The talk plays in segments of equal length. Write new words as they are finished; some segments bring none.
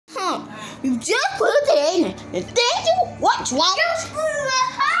You just put it in and then you what's wrong?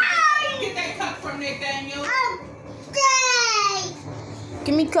 Get that cup from Nathaniel. Okay.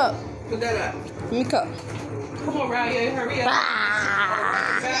 Give me a cup. Put that up. Give me a cup. Come on, Ryan, hurry up.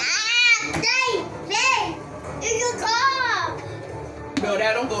 It's a cup. No,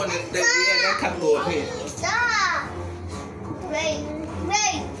 that don't go in that cup go up here. Stop. Wait.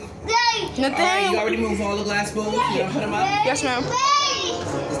 Nathaniel. You already moved all the glass bowls? You done put them up? Yes, ma'am.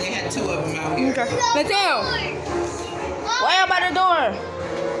 Because they had 2 of them out here. Okay. Nathaniel. Why you by the door?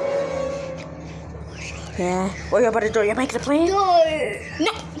 Yeah. Why you by the door? You making a plan?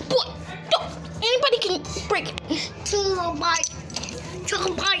 No. Boy. Anybody can break it.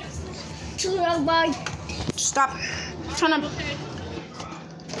 Stop. Turn up.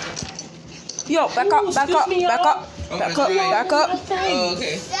 Yo, back up. Oh, Back up. Oh,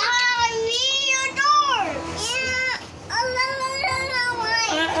 okay.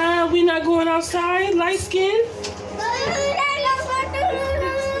 We not going outside, light skin.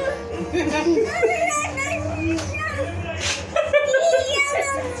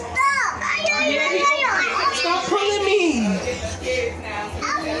 Stop pulling me.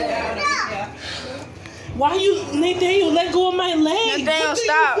 Why you, Nathaniel, let go of my leg? Nathaniel,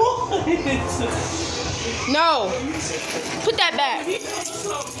 stop. No. Put that back.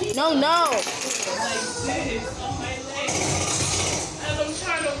 No. As I'm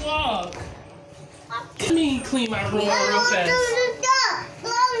trying to walk. Let me clean my room real fast.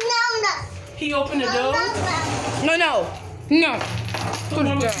 He opened the door? No.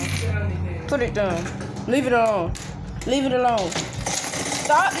 Put it down. Leave it alone.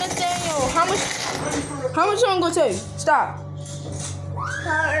 Stop, Nathaniel. How much time gonna take? Stop.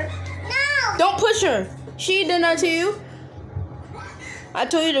 No. Don't push her. She did that to you. I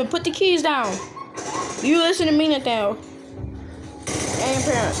told you to put the keys down. You listen to me, Nathaniel. And your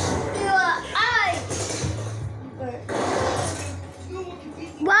parents.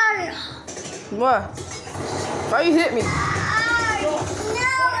 Why? What? Why you hit me?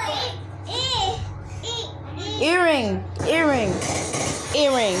 Earring.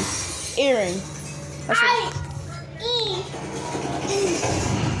 That's what.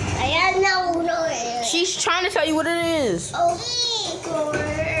 She's trying to tell you what it is.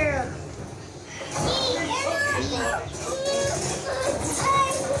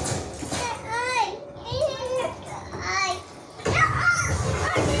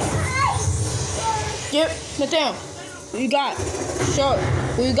 Yep, Nathaniel. Who you got? Show it.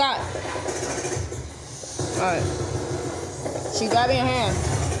 Who you got? Alright. She grabbing your hand.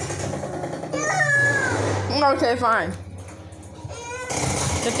 Okay, fine.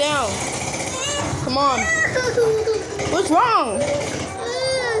 Nathaniel. Come on. What's wrong?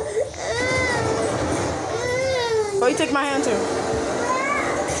 Why you take my hand too?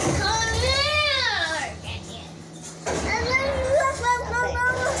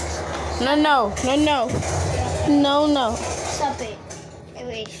 No. Stop it.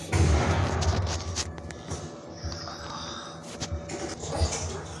 Erase.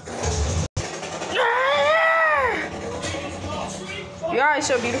 Your eyes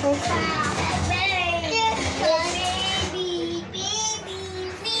so beautiful.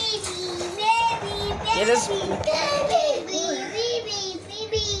 Yeah, this.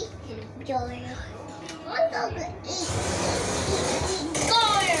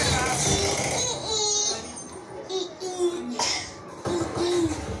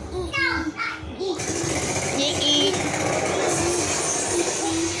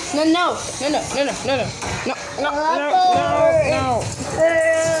 No. Come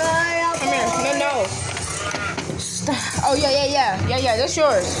here. No. Stop. Oh, yeah. That's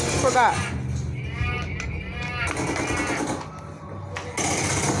yours. Forgot.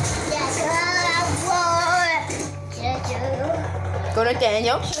 Go to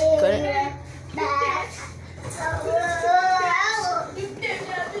Daniel.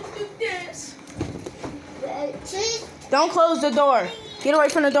 Don't close the door. Get away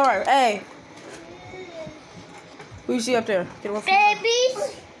from the door. Hey. Who you see up there? Get away from the door. Baby.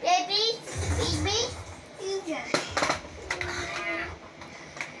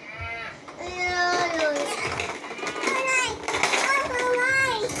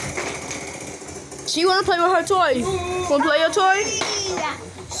 She wanna play with her toy. Wanna play your toy?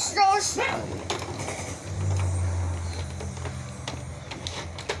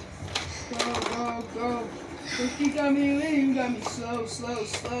 Go. You got me slow.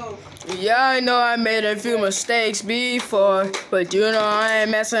 Yeah, I know I made a few mistakes before, but you know I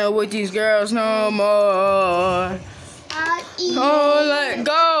ain't messing with these girls no more. Oh, let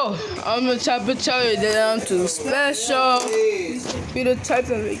go. I'm the type of tell you that I'm too special. Be the type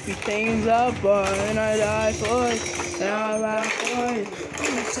that make me things up, but and I die for it, and I ride for it.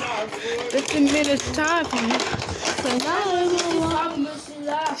 15 minutes time for me. Cause I don't want much to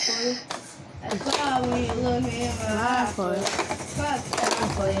lie for you. That's why when you look me in my eye for you. Cry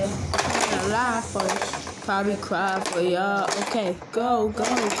for you. I lie for you. Probably cry for you. Okay, go, go,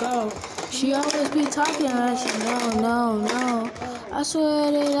 go. She always be talking like she no. I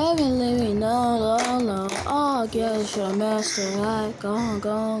swear they never leave me, no. Oh, guess your master, right? Go.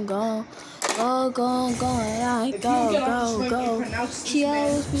 I go. She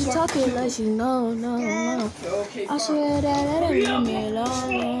always be talking like she no. I swear that they leave me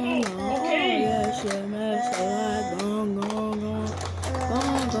alone, no. Yes, your master, right?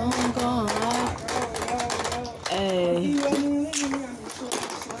 Go. Hey.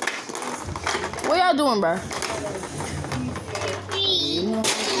 What y'all doing, bro?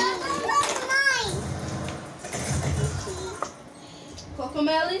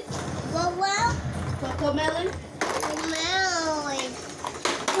 Cocomelon? Cocomelon?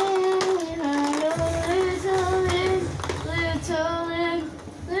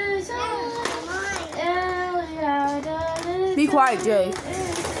 Be quiet, Jay.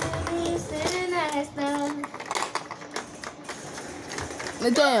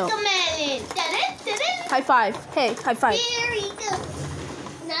 Nathaniel. High five. Hey, high five.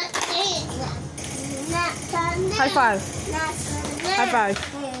 High five. High five.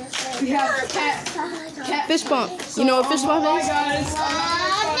 We have cat Fist bump. You know what fist bump is?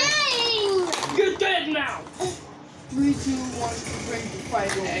 You're dead now. 3, 2, 1, ready to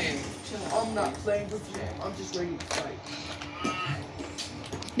fight on. I'm not playing with you. I'm just ready to fight.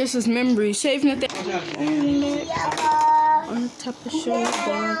 This is memory. Save Nathaniel. On the top of show,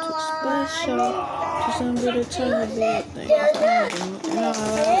 down to special. Just under the terrible thing. Y'all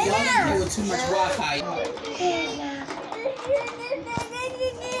doing too much Wi-Fi.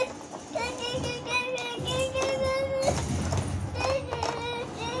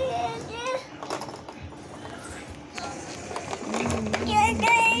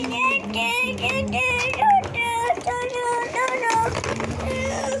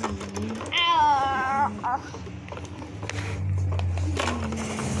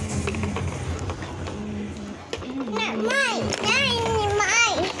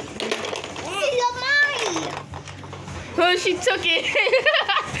 Oh, she took it.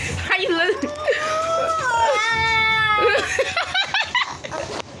 How you look?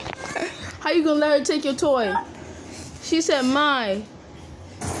 How you gonna let her take your toy? She said mine.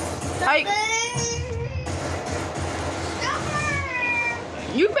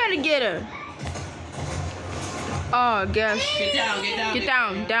 You better get her. Oh, gosh. Get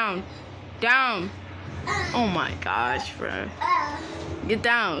down. Oh my gosh, bro. Get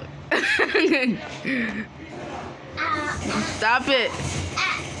down. Stop it.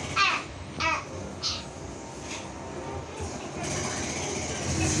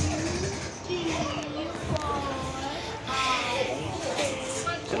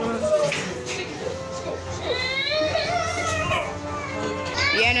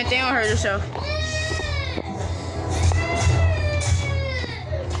 Yeah, Nathaniel hurt herself.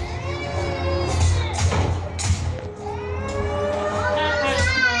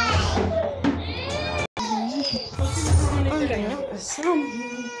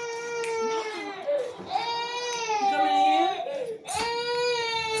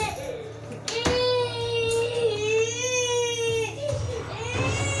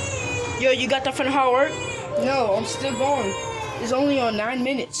 Yo, you got that from the hard work? No, I'm still going. It's only on 9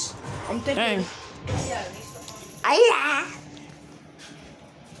 minutes. I'm thinking.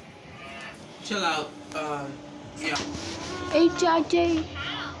 Chill out. Yeah. H.I.J.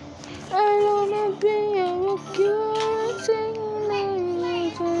 I wanna be a good singer.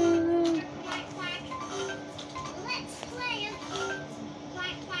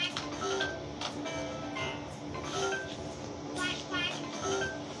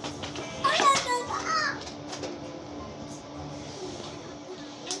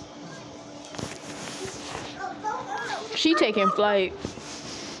 She taking flight.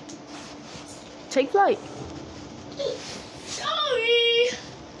 Take flight. Sorry.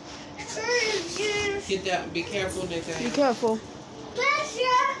 Get that. Be careful, Nathaniel. Be careful.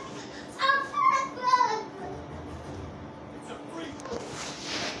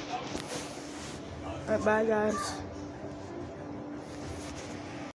 Alright, bye guys.